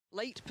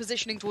Late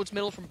positioning towards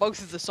middle from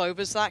both of the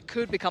Sobers. That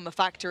could become a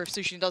factor if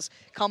SouhcNi does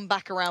come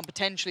back around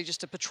potentially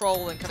just to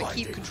patrol and kind of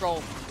keep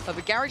control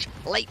over Garage.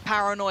 Late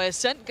Paranoia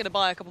sent, going to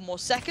buy a couple more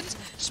seconds.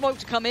 Smoke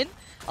to come in,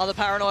 other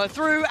Paranoia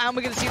through, and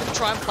we're going to see them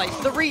try and play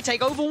for the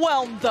retake.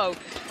 Overwhelmed though.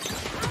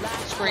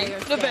 Screen,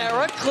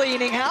 Nivera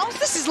cleaning house.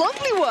 This is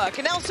lovely work,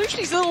 and now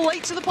SouhcNi's a little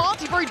late to the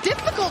party. Very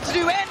difficult to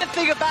do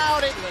anything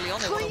about it. Early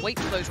on, they want to wait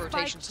for those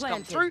rotations to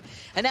come through,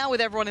 and now with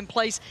everyone in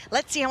place,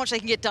 let's see how much they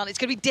can get done. It's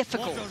going to be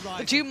difficult.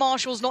 The two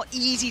marshals not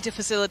easy to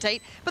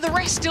facilitate, but the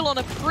rest still on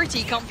a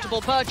pretty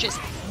comfortable purchase.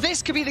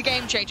 This could be the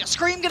game changer.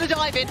 Scream going to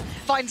dive in,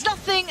 finds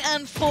nothing,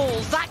 and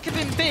falls. That could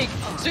have been big.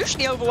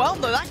 SouhcNi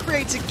overwhelmed though. That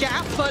creates a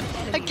gap, but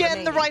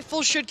again, the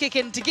rifle should kick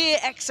into gear.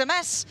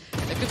 XMS,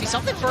 there could be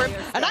something for him,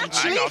 and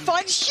actually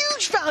finds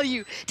huge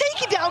value.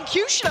 Taking down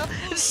Questioner,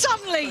 and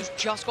suddenly he's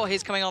just got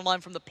his coming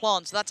online from the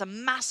plant, so that's a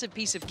massive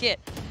piece of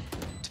kit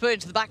to put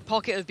into the back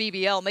pocket of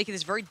BBL, making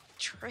this very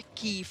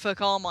tricky for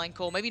Karmine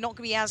Corp. Maybe not going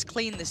to be as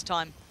clean this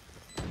time.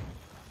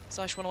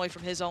 Souhcni went away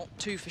from his ult,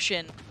 2 for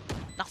Shin.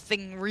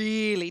 Nothing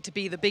really to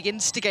be the big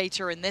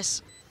instigator in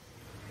this.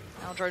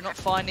 Aldro not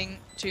finding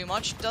too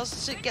much.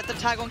 Does it get the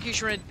tag on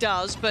Questioner? It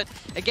does, but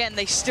again,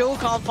 they still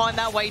can't find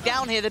that way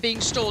down here. They're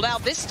being stalled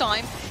out. This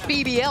time,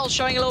 BBL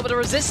showing a little bit of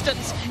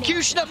resistance.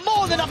 Questioner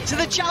more than up to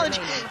the challenge.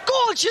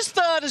 Gorgeous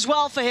third as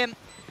well for him.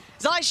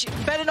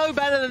 SouhcNi better know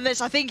better than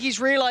this. I think he's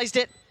realized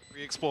it.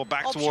 Re-explore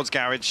back towards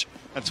Garage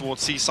and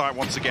towards Seaside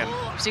once again.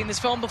 I've seen this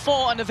film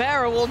before, and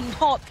Nivera will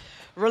not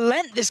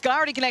relent. This guy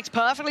already connects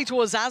perfectly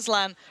towards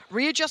Aslan.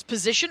 Readjust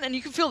position, and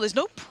you can feel there's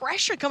no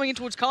pressure coming in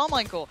towards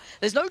Karmine Corp.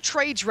 There's no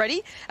trades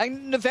ready,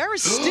 and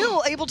Nivera's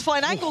still able to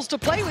find angles to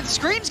play with.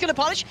 Scream's going to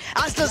punish,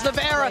 as does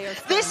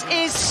Nivera. This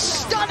is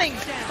stunning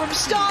from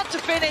start to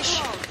finish.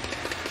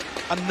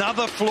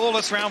 Another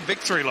flawless round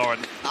victory, Lauren.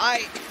 A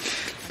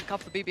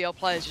couple of BBL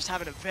players just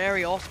having a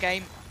very off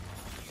game.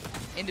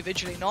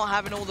 Individually, not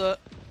having all the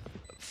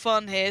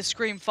fun here.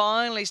 Scream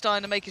finally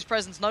starting to make his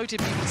presence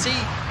noted. You can see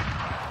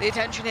the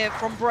attention here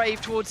from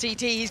Brave towards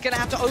CT. He's going to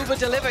have to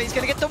over-deliver. He's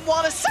going to get them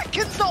 1 a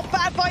second. Not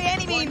bad by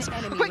any means.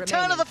 A quick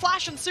turn of the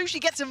flash, and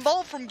SouhcNi gets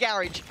involved from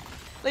Garage,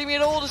 leaving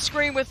it all to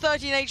Scream with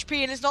 13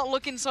 HP, and is not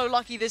looking so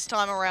lucky this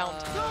time around.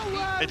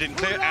 It didn't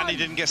clear, and he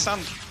didn't get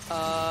stunned.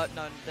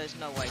 No, there's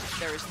no way.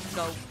 There is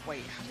no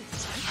way.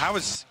 How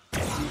is...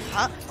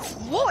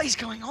 What is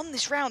going on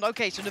this round?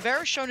 Okay, so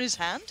Nivera's shown his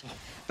hand,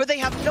 but they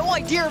have no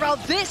idea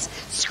about this.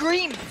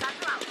 Scream.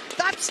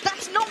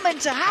 That's not meant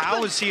to happen.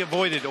 How has he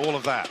avoided all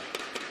of that?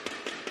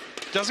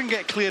 Doesn't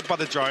get cleared by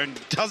the drone,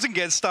 doesn't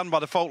get stunned by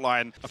the fault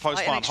line. A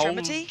post-plant hold.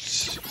 Okay.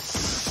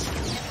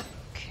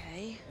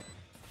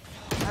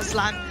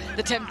 Aslan,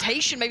 the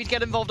temptation maybe to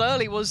get involved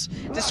early was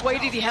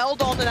dissuaded. He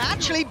held on, and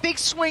actually big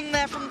swing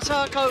there from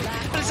Turko,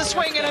 but it's a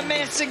swing and a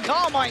miss, and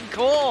Karmine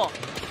Corp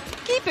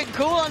keeping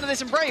cool under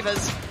this, and Brave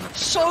has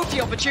so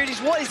few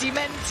opportunities. What is he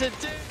meant to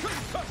do?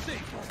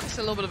 It's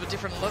a little bit of a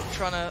different look,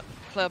 trying to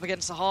play up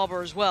against the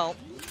Harbor as well.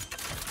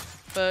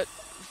 But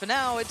for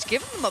now, it's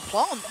given them a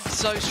plant.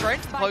 So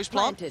straight to the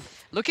post-plant.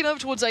 Looking over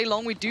towards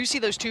A-Long, we do see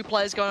those two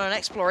players going on an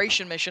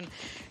exploration mission.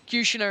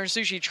 Questioner and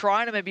SouhcNi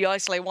trying to maybe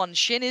isolate one.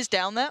 Shin is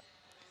down there.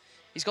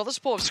 He's got the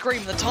support of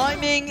Scream. The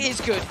timing is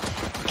good.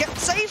 Get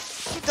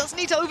safe. Doesn't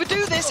need to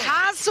overdo this.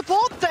 Has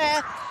support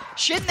there.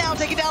 Shin now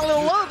taking down a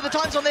little low, but the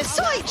time's on their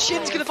side.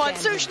 Shin's going to find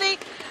SouhcNi,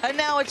 and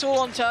now it's all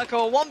on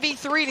Turko. A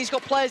 1v3, and he's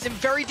got players in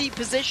very deep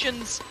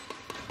positions.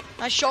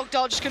 Nice shock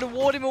dart, just going to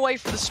ward him away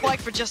from the spike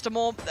for just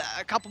a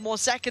couple more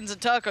seconds, and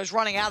Turko's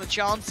running out of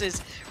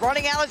chances,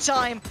 running out of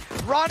time,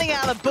 running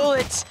out of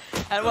bullets,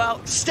 and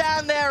well,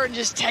 stand there and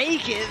just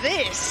take it.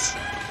 This,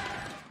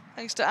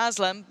 thanks to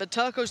Aslan, but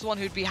Turko's the one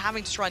who'd be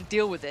having to try and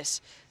deal with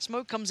this.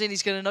 Smoke comes in,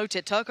 he's going to note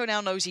it. Turko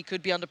now knows he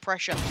could be under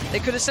pressure. They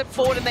could have stepped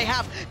forward, and they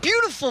have.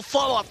 Beautiful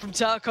follow-up from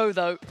Turko,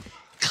 though.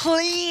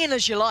 Clean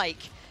as you like.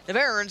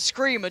 Nivera and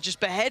Scream are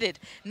just beheaded.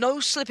 No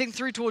slipping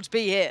through towards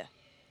B here.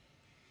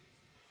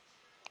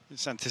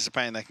 Just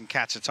anticipating they can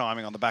catch a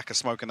timing on the back of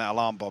Smoke and that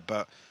alarm bomb,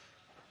 but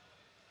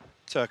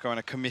Turko in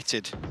a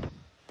committed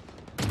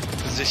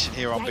position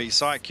here on B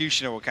side.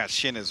 Questioner will catch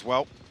Shin as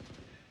well.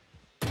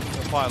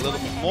 Apply a little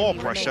bit more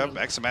pressure.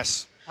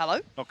 XMS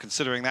not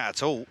considering that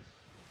at all.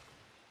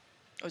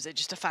 Or is it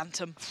just a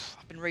phantom?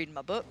 I've been reading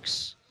my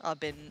books.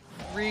 I've been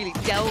really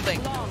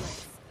delving.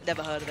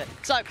 Never heard of it.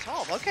 So,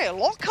 okay, a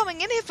lot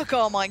coming in here for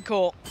Karmine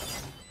Corp.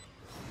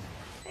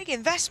 Big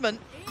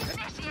investment.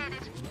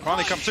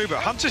 Finally come through, but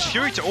Hunter's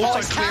Fury to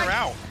also clear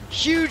out.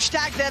 Huge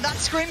tag there. That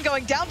Scream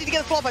going down. Did he get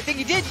the flop? I think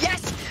he did.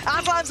 Yes!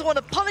 Aslan's the one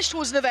to punish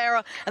towards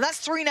Nivera, and that's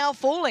 3 now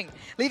falling,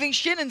 leaving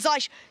Shin, and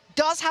SouhcNi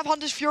does have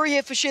Hunter's Fury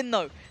here for Shin,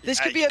 though.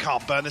 This could be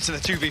can't burn this in a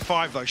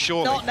 2v5, though,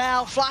 surely. Not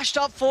now. Flashed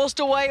up, forced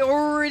away,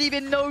 already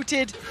been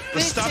noted.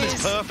 The stun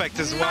is perfect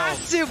as well.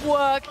 Massive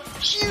work,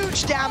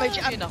 huge damage,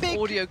 and enough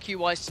audio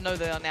cue-wise to know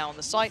they are now on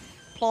the site.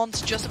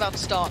 Plant's just about to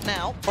start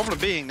now. Problem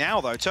being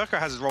now, though, Turko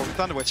has his Rolling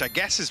Thunder, which I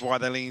guess is why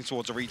they're leaning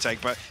towards a retake,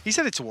 but he's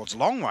headed towards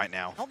Long right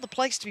now. Not the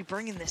place to be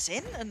bringing this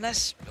in,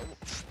 unless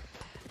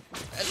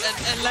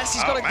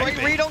he's got a great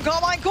read on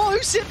Karmine Corp,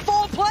 who sent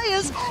 4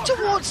 players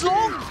towards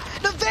Long.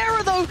 Nivera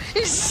Turko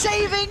is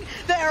saving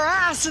their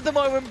ass at the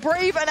moment.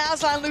 Brave and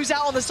Aslan lose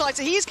out on the side,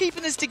 so he's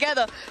keeping this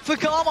together for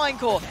Karmine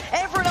Corp.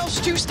 Everyone else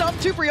is too stunned,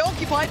 too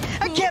preoccupied,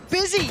 and get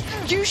busy.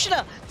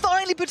 QutionerX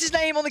finally puts his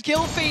name on the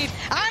kill feed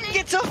and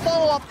gets a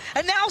follow-up.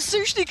 And now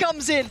SouhcNi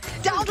comes in,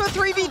 down to a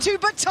 3v2,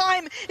 but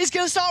time is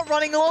going to start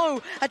running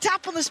low. A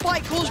tap on the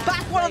spike calls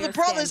back one of the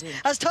brothers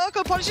as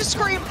Turko punishes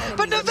Scream,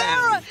 but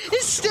Nivera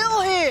is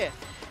still here,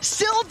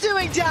 still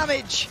doing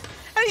damage.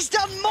 And he's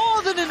done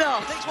more than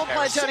enough. Thanks one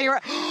player turning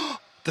around.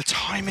 The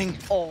timing.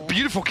 Oh.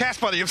 Beautiful catch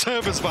by the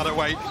observers, by the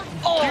way.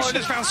 Oh,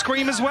 QutionerX found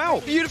Scream as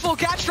well. Beautiful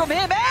catch from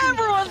him.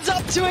 Everyone's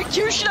up to it.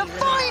 QutionerX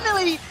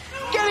finally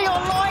getting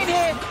online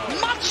here.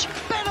 Much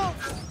better.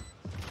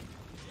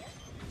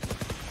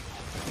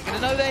 You're going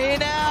to know they're here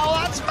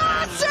now. That's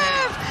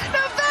massive!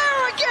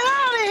 Nivera, get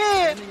out of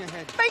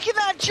here! Making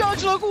that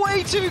judge look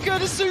way too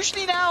good as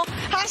SouhcNi now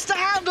has to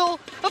handle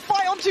a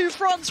fight on two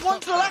fronts. One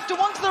to the left and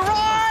one to the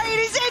right.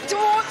 He's in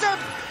towards him.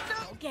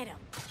 Go get him.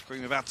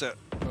 Scream about to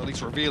at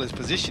least reveal his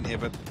position here,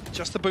 but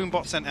just the boom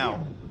bot sent out.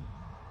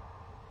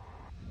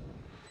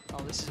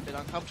 Oh, this is a bit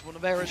uncomfortable.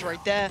 Nivera's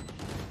right there.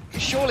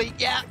 Surely,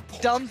 yeah,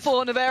 done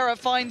for. Nivera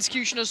finds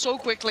QutionerX so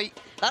quickly.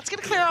 That's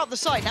going to clear out the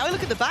site. Now we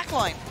look at the back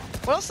line.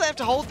 What else do they have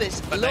to hold this?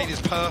 The lane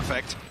is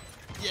perfect.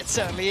 It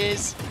certainly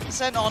is.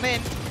 Sent on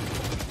in.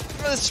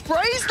 The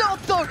spray's not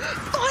though.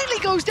 Finally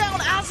goes down.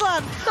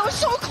 Aslan. That was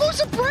so close.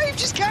 And Brave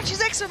just catches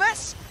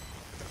XMS.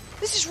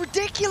 This is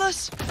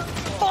ridiculous.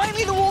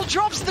 Finally the wall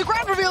drops and the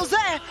grab reveal's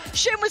there.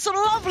 Shin with some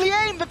lovely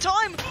aim, but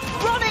time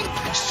running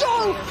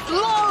so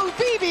low.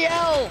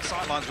 BBL.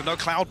 Sidelines with no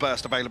cloud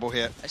burst available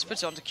here. Let's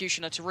put it onto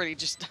QutionerX to really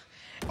just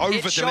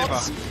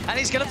over-deliver. And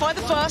he's going to find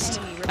the first.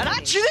 And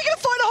actually they're going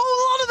to find a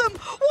whole lot of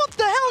them. What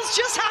the hell's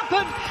just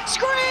happened?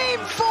 Scream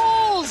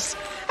falls.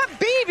 And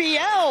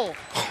BBL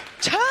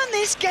turn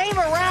this game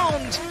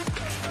around.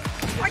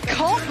 I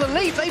can't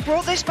believe they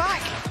brought this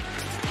back.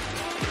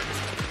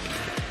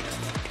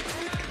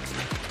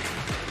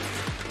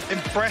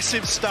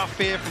 Impressive stuff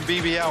here from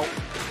BBL.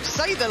 To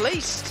say the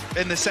least.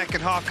 In the second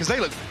half, because they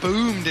look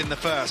boomed in the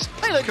first.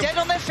 They look dead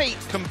on their feet.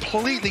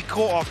 Completely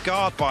caught off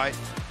guard by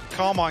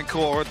Karmine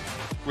Corp,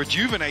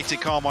 rejuvenated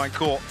Karmine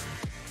Corp.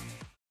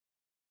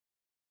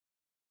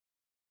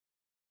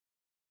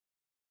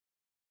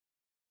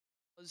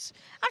 Was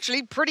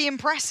actually pretty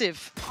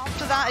impressive.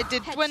 After that, it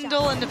did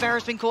dwindle, and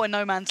Nivera's been caught in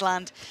no man's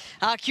land.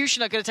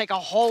 QutionerX going to take a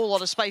whole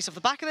lot of space off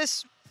the back of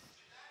this.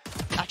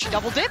 Actually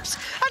double dips,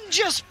 and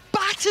just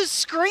batters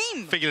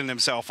Scream. Figuring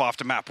himself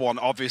after map one,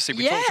 obviously.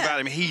 We talked about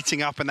him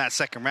heating up in that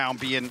second round,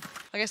 being...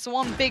 I guess the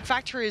one big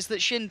factor is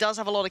that Shin does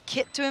have a lot of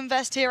kit to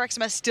invest here.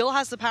 XMS still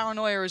has the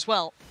paranoia as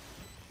well.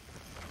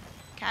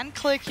 Can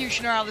clear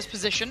QutionerX out of this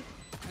position.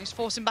 He's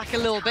forcing back a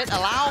little bit,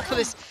 allow for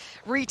this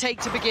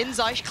retake to begin.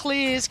 Zysh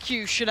clears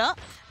QutionerX.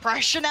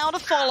 Pressure now to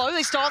follow.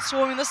 They start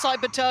swarming the side,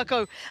 but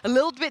Turko a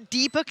little bit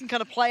deeper, can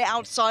kind of play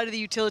outside of the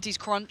utilities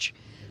crunch,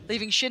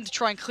 leaving Shin to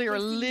try and clear a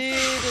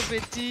little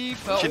bit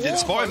deeper. Shin didn't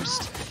spot him.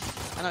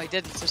 I know he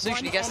didn't, so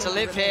SouhcNi gets to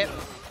live here.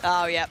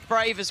 Oh yeah,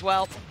 Brave as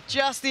well.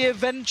 Just the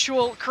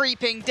eventual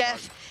creeping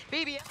death.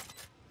 BBL.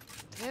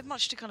 They have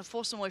much to kind of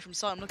force them away from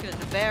sight. I'm looking at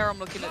Nivera, I'm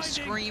looking at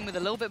Scream with a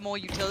little bit more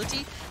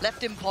utility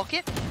left in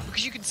pocket,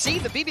 because you can see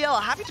that BBL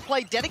are happy to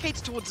play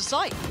dedicated towards the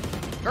site.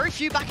 Very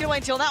few backing away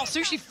until now.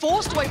 SouhcNi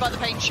forced away by the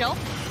paint shell.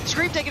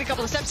 Scream taking a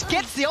couple of steps,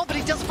 gets the ult, but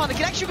he doesn't find the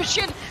connection with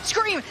Shin.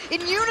 Scream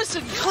in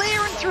unison,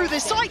 clearing through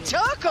this site.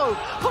 Turko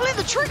pulling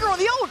the trigger on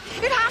the ult.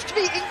 It'd have to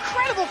be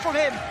incredible from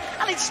him,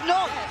 and it's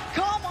not.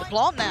 Karmine. The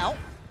plant now,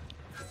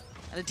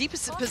 and a deeper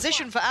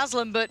position for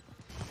Aslan, but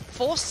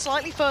forced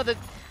slightly further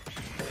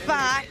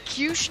back.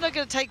 QutionerX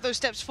going to take those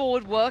steps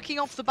forward, working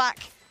off the back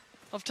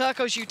of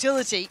Turko's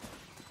utility.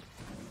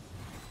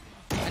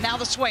 And now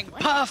the swing,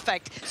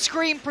 perfect.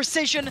 Scream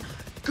precision,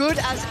 good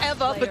as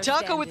ever, but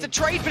Turko with the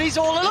trade, but he's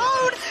all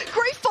alone.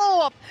 Great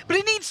follow-up, but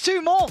he needs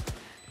two more.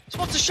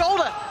 Spots a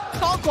shoulder,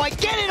 can't quite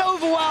get it,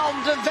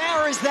 overwhelmed.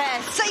 Nivera is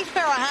there, safe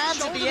pair of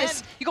hands at the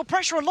end. You got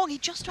pressure on long, he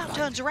just about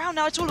turns around.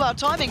 Now it's all about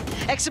timing.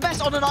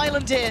 XMS on an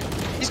island here.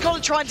 He's got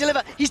to try and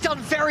deliver. He's done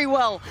very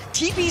well.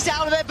 TP's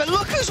out of there, but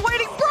look who's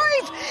waiting.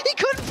 Brave! He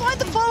couldn't find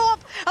the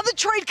follow-up, and the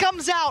trade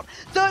comes out.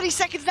 30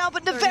 seconds now,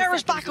 but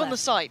Nivera's back on the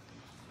site.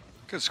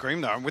 Good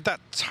Scream though, and with that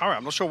turret,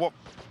 I'm not sure what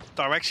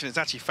direction it's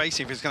actually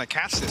facing, if it's going to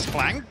catch this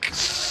flank.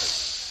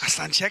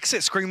 Aslan checks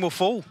it, Scream will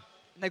fall.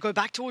 And they go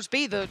back towards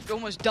B, the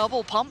almost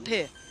double pump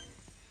here.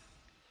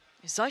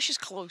 Zysh is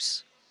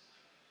close.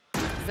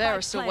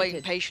 Nivera still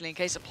waiting patiently in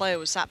case a player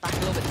was sat back a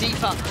little bit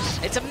deeper.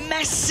 It's a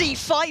messy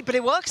fight, but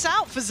it works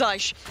out for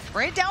Zysh.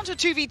 We're in down to a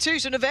 2v2,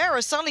 so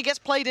Nivera suddenly gets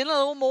played in a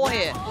little more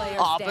here.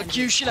 But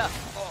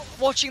QutionerX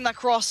watching that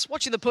cross,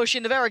 watching the push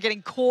in. Nivera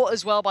getting caught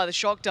as well by the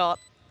shock dart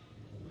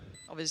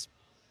of his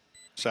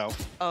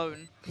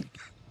own.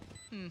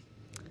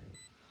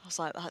 I was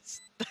like,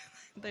 that's...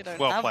 they don't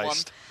have one.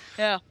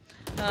 Yeah.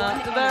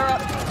 Nivera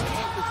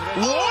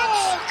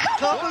What?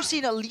 Turko's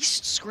seen at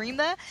least scream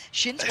there.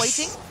 Shin's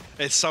waiting.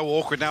 It's so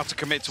awkward now to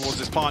commit towards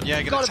this plant.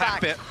 Yeah, going to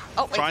tap it.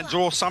 Oh, try and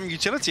draw some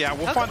utility out.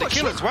 We'll find a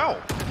kill as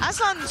well.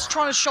 Aslan's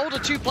trying to shoulder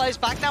 2 players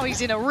back now.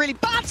 He's in a really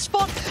bad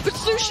spot, but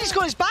SouhcNi's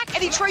got his back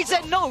and he trades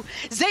there. No,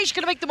 Zay's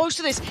going to make the most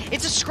of this.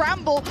 It's a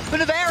scramble, but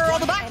Nivera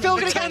on the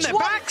backfield going to catch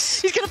one.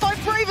 He's going to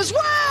find Brave as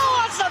well.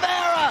 That's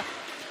Nivera.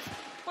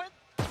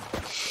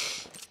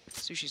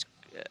 SouhcNi's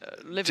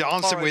living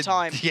dancing with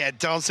time. Yeah,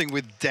 dancing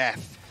with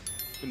death.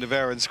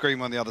 Nivera and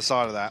Scream on the other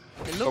side of that.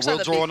 But we'll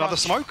like draw another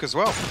smoke as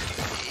well.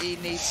 He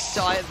needs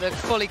to either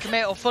fully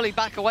commit or fully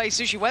back away.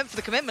 SouhcNi went for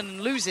the commitment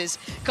and loses.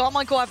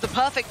 Karmine Corp have the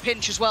perfect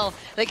pinch as well.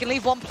 They can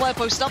leave one player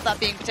posted up, that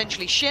being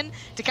potentially Shin,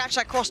 to catch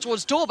that cross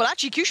towards door, but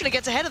actually QutionerX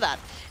gets ahead of that.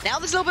 Now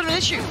there's a little bit of an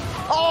issue.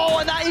 Oh,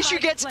 and that issue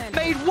gets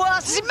made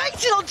worse as he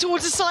makes it on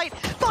towards the site,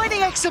 finding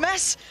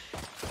XMS.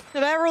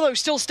 Nivera, though,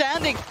 still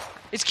standing.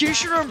 It's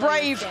QutionerX and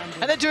Brave,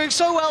 and they're doing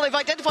so well. They've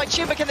identified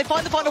Shin, but can they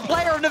find the final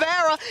player of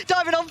Nivera?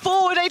 Diving on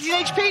forward,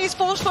 18 HP, he's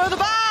forced further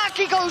back.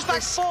 He goes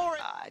back for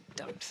it. I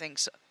don't think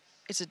so.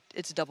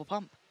 It's a double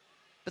pump,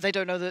 but they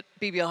don't know that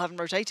BBL haven't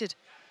rotated.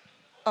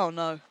 Oh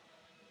no.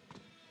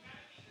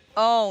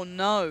 Oh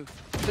no.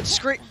 But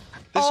Scream.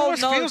 This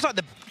almost feels like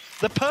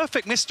the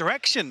perfect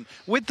misdirection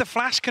with the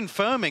flash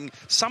confirming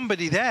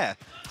somebody there.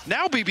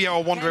 Now BBL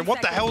are wondering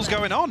what the hell's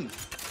going on.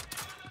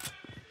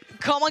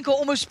 Karmine Corp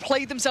almost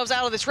played themselves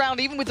out of this round,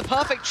 even with the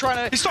perfect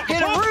trying to hit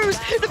a ruse.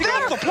 He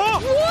got off the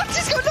plant. What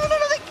is going on?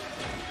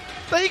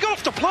 No. He got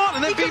off the plant,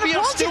 and then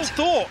BBL still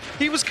thought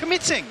he was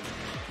committing.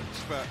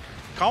 But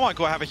Karmine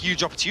Corp have a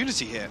huge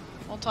opportunity here.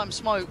 One-time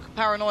smoke.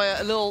 Paranoia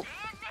a little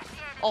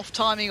off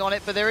timing on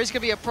it, but there is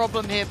going to be a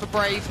problem here for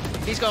Brave.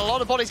 He's got a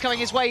lot of bodies coming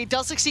his way. He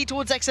does succeed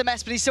towards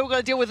XMS, but he's still got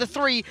to deal with the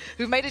 3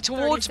 who've made it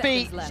towards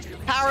B.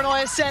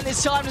 Paranoia sent,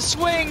 it's time to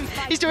swing.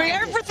 He's doing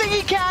everything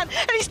he can,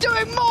 and he's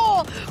doing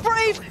more.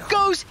 Brave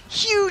goes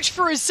huge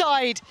for his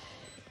side.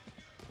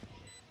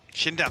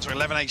 Shin down to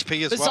 11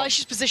 HP as well. But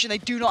SouhcNi's position, they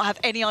do not have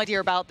any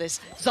idea about this.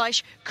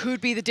 SouhcNi could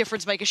be the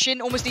difference maker.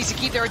 Shin almost needs to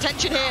keep their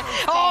attention here.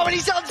 Oh, and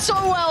he's done so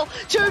well.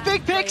 2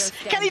 big picks.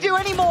 Can he do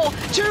any more?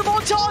 2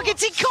 more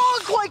targets. He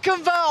can't quite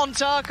convert on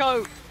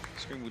Turko.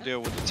 Scream will deal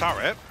with the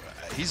turret.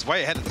 He's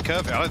way ahead of the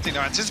curve here. I don't think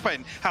they're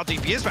anticipating how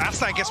deep he is, but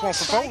Aslan gets one off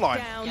the fault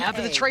line. Yeah,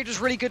 but the trade was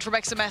really good from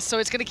XMS, so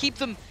it's going to keep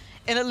them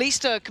in at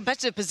least a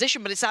competitive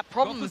position, but it's that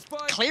problem with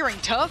clearing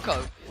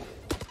Turko.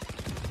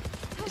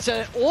 It's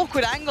an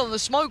awkward angle in the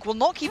smoke, will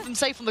not keep them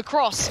safe from the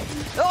cross.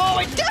 Oh,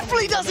 it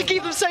definitely doesn't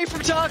keep them safe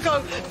from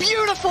Turko.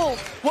 Beautiful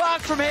work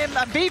from him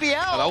and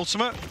BBL. An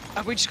ultimate.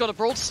 And we just got a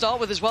brawl to start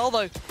with as well,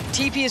 though.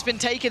 TP has been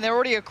taken, they're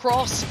already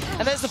across.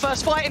 And there's the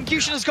first fight, and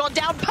QutionerX's gone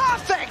down.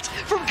 Perfect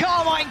from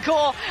Karmine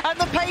Corp, and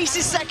the pace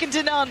is second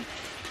to none.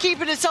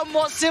 Keeping it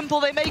somewhat simple,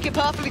 they make it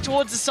perfectly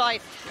towards the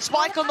site.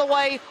 Spike on the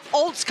way,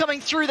 ults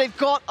coming through, they've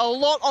got a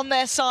lot on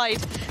their side.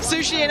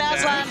 SouhcNi and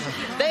Aslan,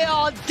 they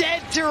are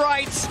dead to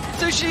rights.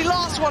 SouhcNi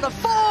last one to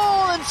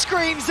fall and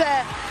screams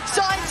there.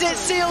 Signs it,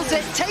 seals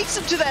it, takes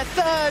them to their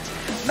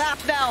 3rd map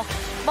now.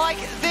 Mike,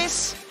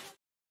 this...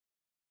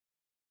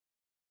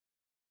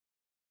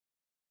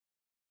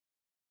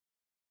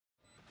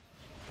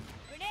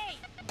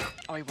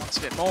 Oh, he wants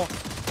a bit more.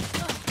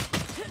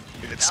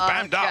 It's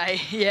spammed up.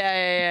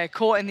 Yeah.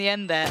 Caught in the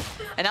end there.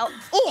 And now,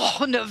 oh,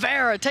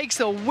 Nivera takes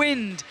the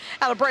wind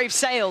out of Brave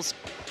sails.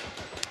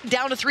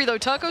 Down to 3 though,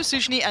 Turko,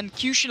 SouhcNi, and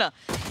QutionerX.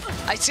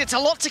 It's a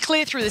lot to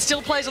clear through. There's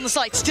still players on the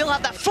site, still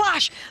have that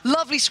flash.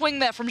 Lovely swing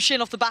there from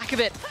Shin off the back of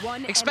it.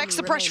 Expects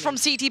the pressure from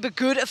CT, but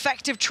good,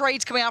 effective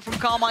trades coming out from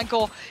Karmine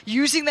Corp,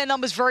 using their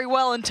numbers very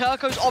well, and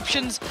Turko's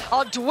options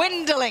are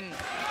dwindling. You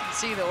can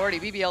see that already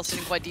BBL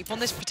sitting quite deep on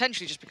this,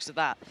 potentially just because of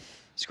that.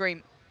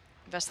 Scream.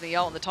 Investing the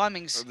ult and the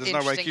timing's There's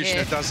no way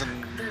QutionerX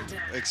doesn't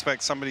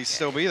expect somebody to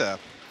still be there.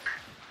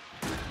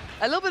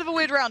 A little bit of a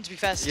weird round, to be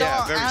fair.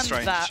 Star very and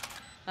strange. that.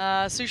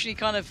 SouhcNi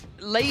kind of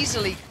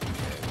lazily,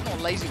 not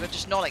lazy, but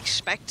just not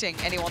expecting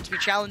anyone to be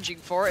challenging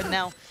for it. And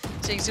now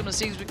seeing similar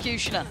scenes with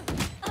QutionerX.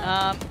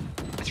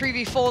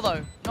 3v4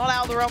 though, not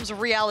out of the realms of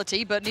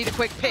reality, but need a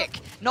quick pick.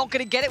 Not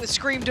going to get it with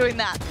Scream doing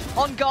that.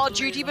 On guard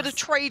duty, but a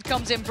trade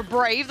comes in for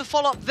Brave. The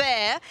follow-up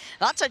there.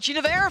 That's actually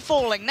Nivera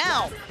falling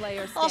now.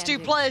 Last 2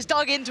 players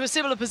dug into a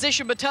similar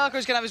position, but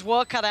Turko's going to have his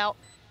work cut out.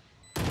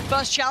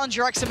 First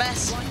challenger,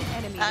 XMS.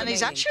 And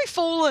he's actually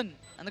fallen.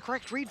 And the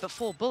correct read, but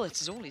 4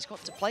 bullets is all he's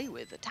got to play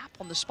with. A tap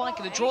on the spike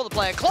and a draw the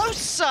player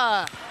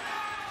closer.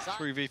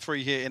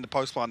 3v3 here in the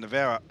post line.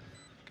 Nivera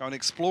going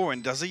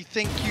exploring. Does he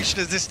think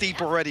QutionerX's this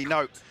deep already?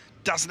 No.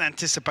 Doesn't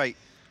anticipate.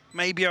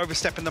 Maybe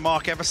overstepping the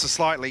mark ever so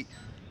slightly.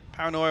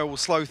 Paranoia will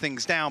slow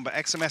things down, but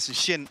XMS and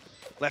Shin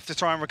left to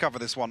try and recover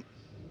this one.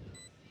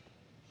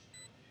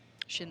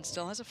 Shin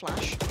still has a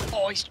flash.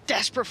 Oh, he's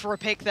desperate for a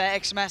pick there,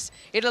 XMS.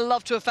 He'd have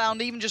loved to have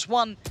found even just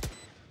one.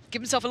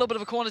 Give himself a little bit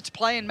of a corner to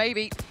play in,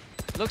 maybe.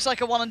 Looks like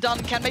a one and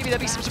done. Can maybe there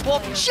be some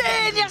support from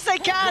Shin? Yes, they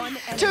can.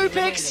 2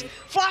 picks.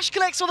 Flash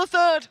collects on the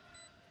 3rd.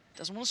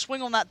 Doesn't want to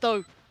swing on that,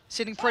 though.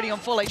 Sitting pretty on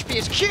full HP.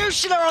 It's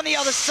QutionerX on the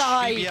other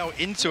side. BBL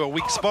into a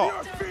weak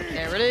spot.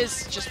 There it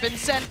is. Just been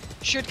sent.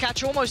 should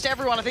catch almost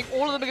everyone. I think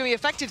all of them are going to be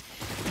affected.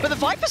 But the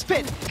Viper's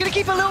Pit going to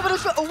keep a little bit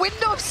of a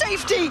window of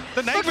safety.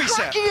 The nade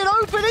reset. Cracking it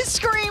open is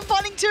Scream,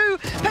 finding two.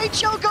 Paint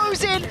Shell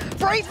goes in.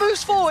 Brave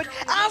moves forward.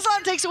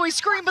 Aslan takes away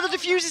Scream, but the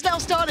defuse is now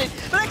started.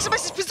 But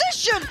XMS's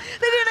position,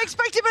 they didn't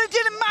expect it, but it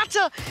didn't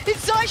matter.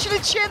 It's SouhcNi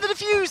and Shin. The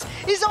defuse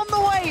is on the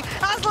way.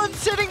 Aslan's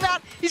sitting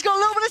that. He's got a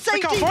little bit of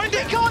safety. They can't find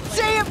it. They can't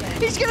see him.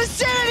 He's going to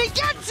sit and he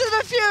gets the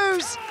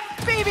defuse.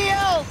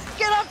 BBL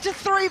get up to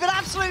 3, but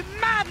absolute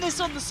madness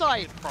on the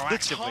side.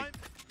 Proactively.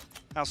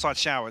 Outside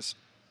showers.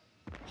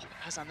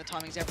 Aslan, the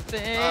timing's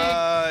everything.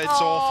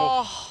 It's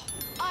awful.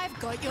 I've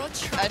got your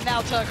track. And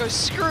now Turko's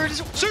screwed.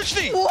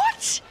 SouhcNi!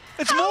 What?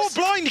 It's more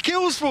blind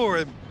kills for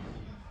him.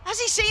 Has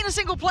he seen a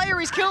single player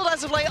he's killed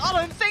as of late? I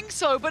don't think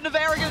so, but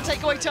Nivera going to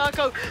take away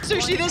Turko.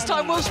 SouhcNi this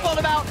time will spot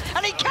him out,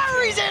 and he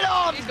carries it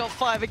on! He's got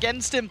 5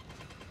 against him.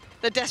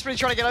 They're desperately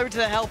trying to get over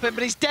to help him,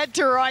 but he's dead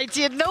to rights.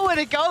 He had nowhere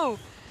to go.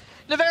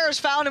 Nivera's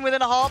found him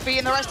within a heartbeat,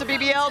 and the rest of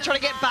BBL trying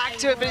to get back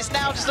to it, but it's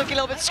now just looking a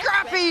little bit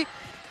scrappy.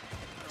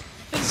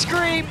 And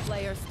Scream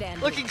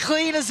looking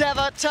clean as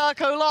ever.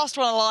 Turko, last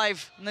one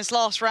alive, and this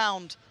last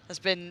round has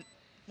been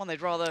one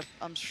they'd rather,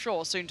 I'm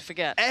sure, soon to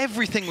forget.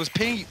 Everything was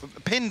pinned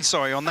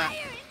on that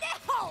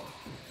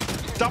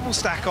double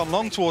stack on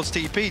long towards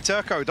TP.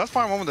 Turko does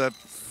find one with a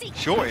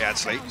shorty,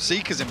 actually.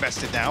 Seeker's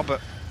invested now, but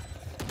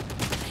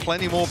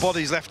plenty more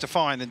bodies left to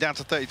find and down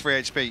to 33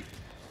 HP.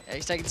 Yeah,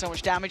 he's taking so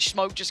much damage.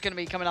 Smoke just going to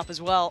be coming up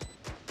as well.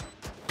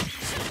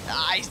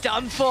 He's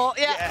done for.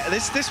 Yeah,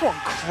 this one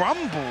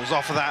crumbles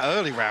off of that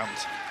early round.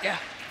 Yeah.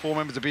 4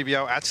 members of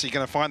BBL actually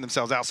going to find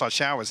themselves outside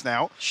showers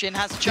now. Shin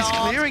has a chance. He's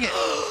clearing it.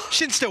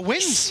 Shin still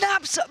wins. He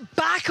snaps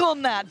back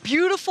on that.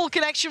 Beautiful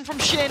connection from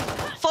Shin.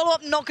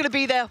 Follow-up not going to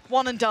be there.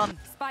 One and done.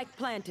 Spike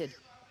planted.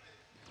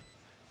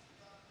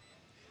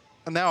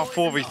 And now a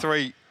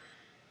 4v3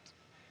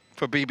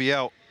 for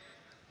BBL.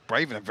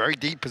 Brave in a very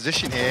deep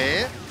position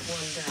here.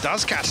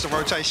 Does catch the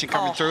rotation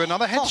coming through.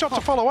 Another headshot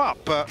to follow up,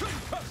 but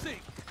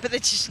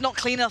it's just not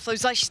clean enough.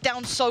 Those Zeiss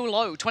down so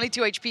low.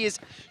 22 HP is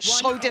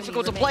so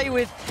difficult to play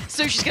with.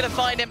 SouhcNi's going to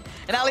find him,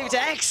 and I'll leave it to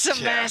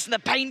XMS, and the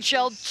paint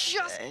shell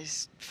just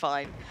is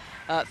fine.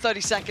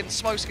 30 seconds.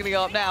 Smoke's going to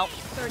go up now.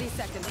 30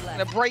 seconds left.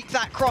 Going to break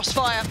that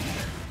crossfire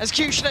as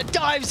QutionerX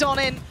dives on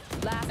in.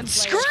 And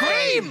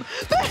Scream!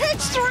 But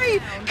hits 3!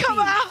 Come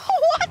out!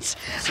 What?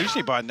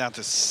 SouhcNi buying down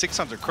to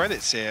 600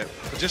 credits here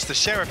for just the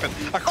Sheriff, and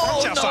a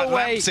crouch outside no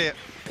way. laps it.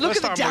 Look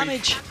First at the time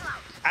damage.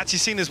 Actually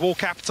seen his wall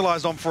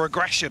capitalized on for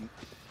aggression.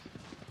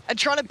 And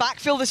trying to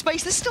backfill the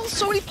space. There's still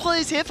so many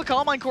players here for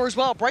Karmine Corp as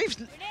well.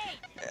 Brave's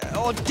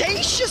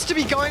audacious to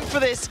be going for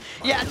this.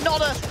 Yeah,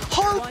 not a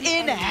hope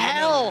in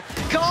hell.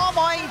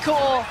 Karmine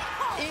Corp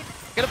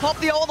gonna pop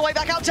the all the way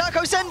back out.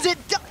 Turko sends it.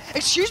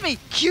 Excuse me,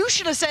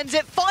 QutionerX sends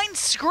it, finds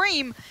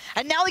Scream,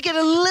 and now they get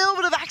a little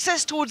bit of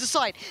access towards the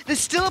site. There's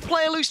still a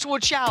player loose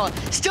towards Shower,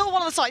 still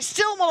one on the site,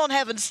 still one on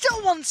Heaven,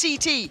 still one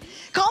CT.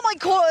 Karmine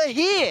Corp are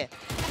here.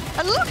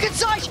 And look at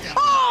Zeiss.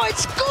 Oh,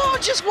 it's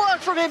gorgeous work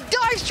from him.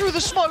 Dives through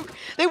the smoke.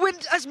 They win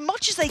as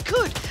much as they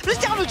could. But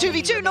it's down to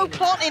 2v2, no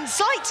plant in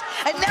sight.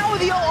 And now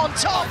with the ult on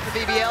top for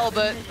BBL,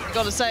 but you've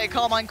got to say,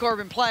 Karmine Corp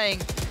have been playing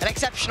an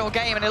exceptional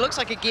game, and it looks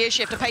like a gear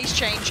shift, a pace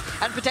change,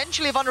 and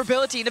potentially a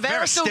vulnerability.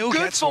 Nivera still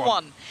good for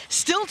one.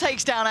 Still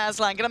takes down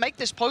Aslan. Gonna make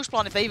this post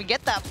plant, if they even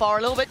get that far,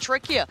 a little bit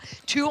trickier.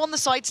 2 on the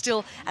site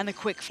still, and a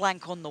quick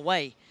flank on the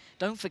way.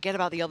 Don't forget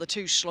about the other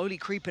 2 slowly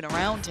creeping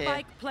around here.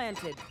 Spike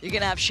planted. You're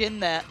going to have Shin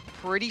there.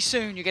 Pretty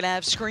soon, you're going to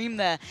have Scream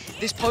there.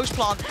 This post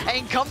plant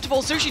ain't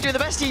comfortable. SouhcNi doing the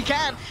best he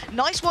can.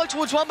 Nice work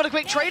towards one, but a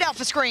quick trade out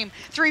for Scream.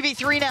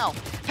 3v3 now.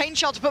 Paint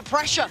Shell to put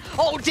pressure.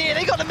 Oh dear,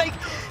 they got to make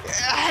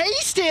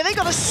haste here. They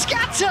got to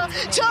scatter.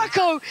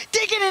 Turko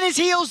digging in his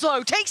heels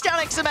though. Takes down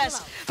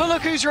XMS. But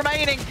look who's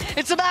remaining.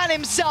 It's the man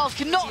himself.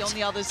 Cannot on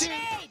the others.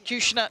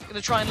 QutionerX going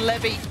to try and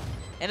levy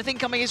anything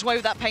coming his way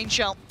with that Paint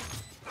Shell.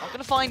 Not going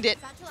to find it.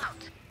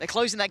 They're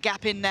closing that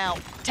gap in now,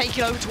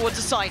 taking over towards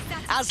the site.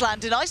 Aslan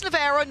denies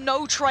Nivera,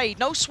 no trade,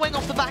 no swing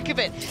off the back of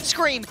it.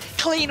 Scream,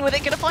 clean with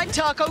it, gonna find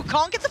Turko,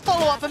 can't get the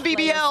follow-up, and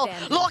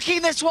BBL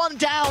locking this one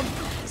down.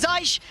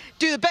 Zeiss,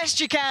 do the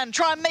best you can,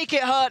 try and make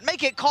it hurt,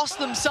 make it cost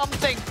them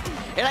something.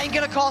 It ain't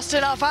gonna cost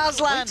enough.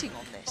 Aslan waiting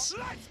on this.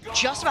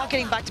 Just about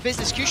getting back to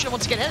business. QutionerX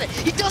wants to get ahead of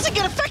it. He doesn't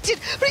get affected,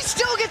 but he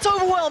still gets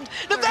overwhelmed.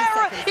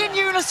 Nivera in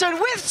unison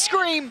with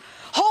Scream,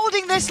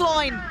 holding this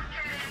line.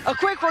 A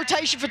quick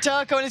rotation for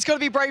Turko, and it's got to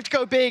be brave to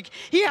go big.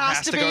 He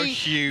has to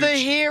be the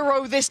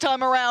hero this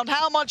time around.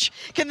 How much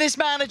can this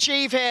man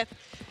achieve here?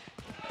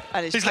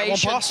 And his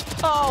patience. One pass.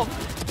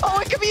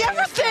 Oh, it could be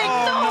everything.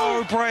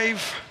 Oh, no,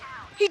 Brave.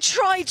 He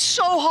tried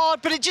so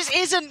hard, but it just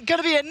isn't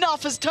going to be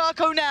enough as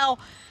Turko now.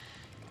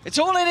 It's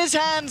all in his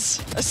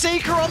hands. A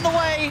Seeker on the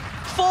way.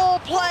 4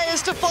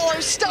 players to follow.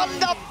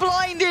 Stunned up,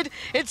 blinded.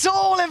 It's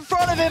all in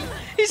front of him.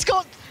 He's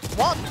got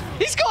 1.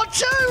 He's got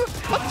 2.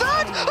 A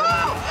third.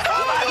 Oh,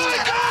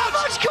 how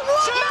much can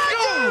one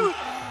man do?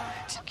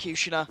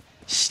 QutionerX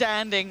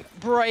standing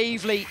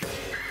bravely.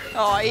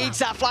 Oh, he eats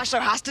that flash, though.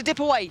 Has to dip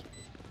away.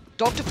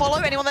 Dog to follow,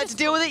 anyone there to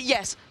deal with it?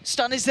 Yes.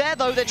 Stun is there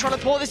though, they're trying to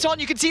pour this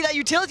on. You can see that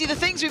utility, the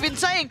things we've been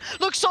saying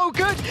look so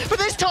good. But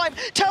this time,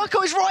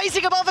 Turko is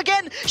rising above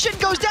again. Shin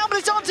goes down, but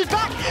it's answered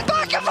back.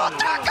 Back and forth,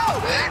 Turko!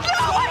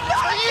 No, not again!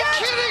 Are you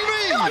kidding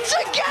me? Not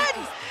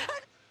again!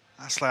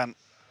 Aslan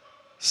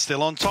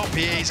still on top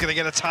here. He's going to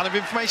get a ton of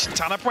information,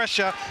 ton of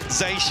pressure.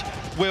 Zeish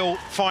will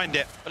find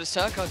it. But it's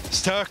Turko.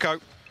 It's Turko.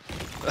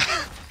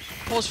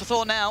 Pause for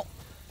thought now.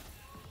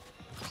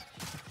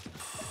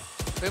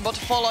 Boombot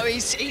to follow,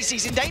 he's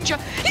in danger.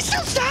 He's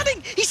still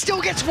standing! He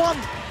still gets one!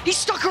 He's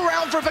stuck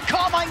around for it, but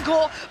Karmine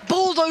Corp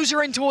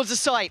bulldozer in towards the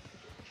site.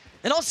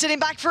 They're not sitting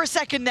back for a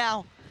second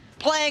now.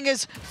 Playing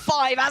as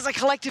 5 as a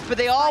collective, but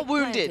they are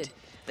wounded.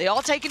 They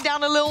are taken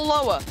down a little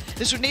lower.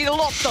 This would need a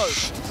lot though.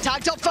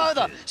 Tagged up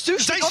further.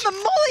 SouhcNi on the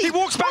molly! He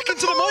walks back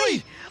into the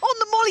molly! On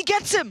the molly,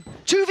 gets him!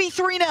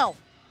 2v3 now.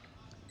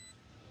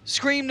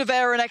 Scream,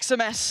 Nivera, and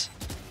XMS.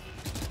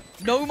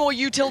 No more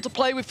util to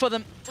play with for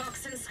them.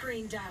 Toxin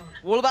screen down.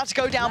 Wall about to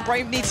go down.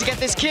 Brave needs to get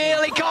this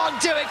kill. He can't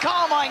do it.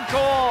 Karmine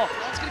Corp.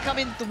 That's going to come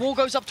in. The wall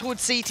goes up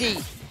towards CT.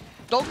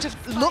 Dog to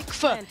look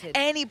for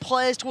any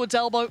players towards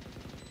elbow.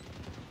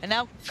 And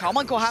now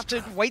Karmine Corp have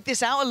to wait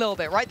this out a little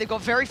bit, right? They've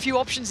got very few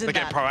options in that.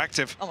 They're getting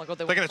proactive. Oh my God,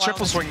 they're going to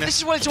triple swing this. This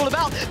is what it's all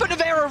about. But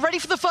Nivera ready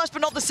for the first,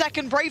 but not the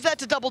second. Brave there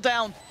to double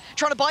down.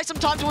 Trying to buy some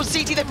time towards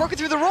CT. They've broken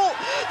through the wall,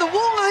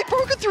 and they've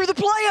broken through the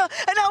player.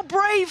 And now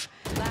Brave,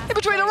 in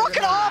between a rock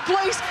and a hard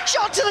place,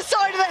 shot to the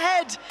side of the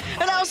head.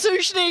 And now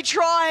SouhcNi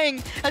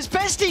trying as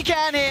best he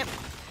can here.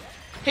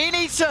 He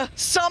needs to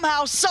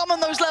somehow summon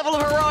those level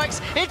of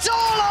heroics. It's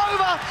all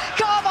over.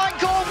 Karmine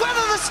Corp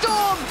weather the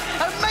storm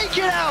and make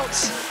it out.